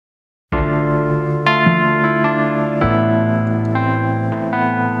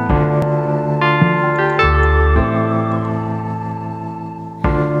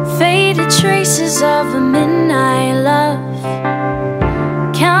traces of a midnight love,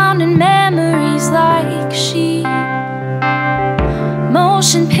 counting memories like sheep,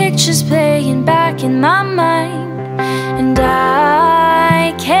 motion pictures playing back in my mind, and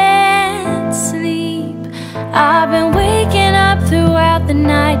I can't sleep. I've been waking up throughout the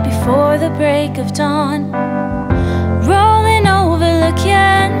night before the break of dawn, rolling over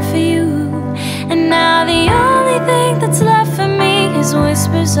looking for you. And now the only thing that's left for me is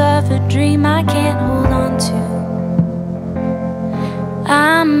whispers of a dream I can't hold on to.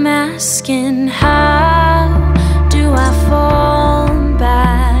 I'm asking, how do I fall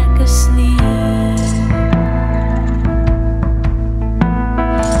back asleep?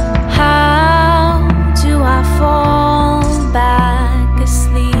 How do I fall back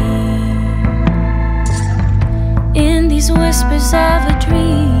asleep in these whispers of a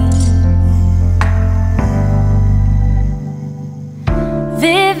dream?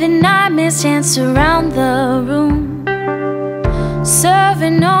 Vivid nightmares dance around the room,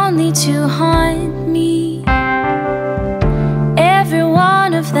 serving only to haunt me. Every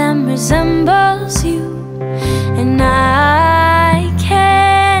one of them resembles you, and I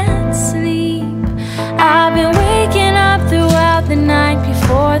can't sleep. I've been waking up throughout the night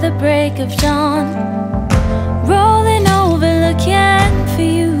before the break of dawn, rolling over looking for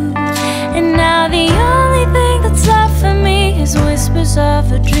you. And now the only thing that's left for me is whispers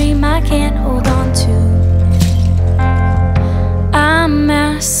of a dream I can't hold on to. I'm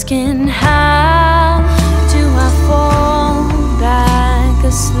asking, how do I fall back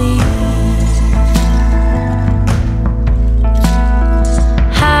asleep?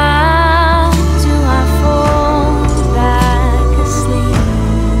 How do I fall back asleep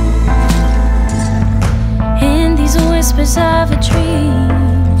in these whispers of a dream?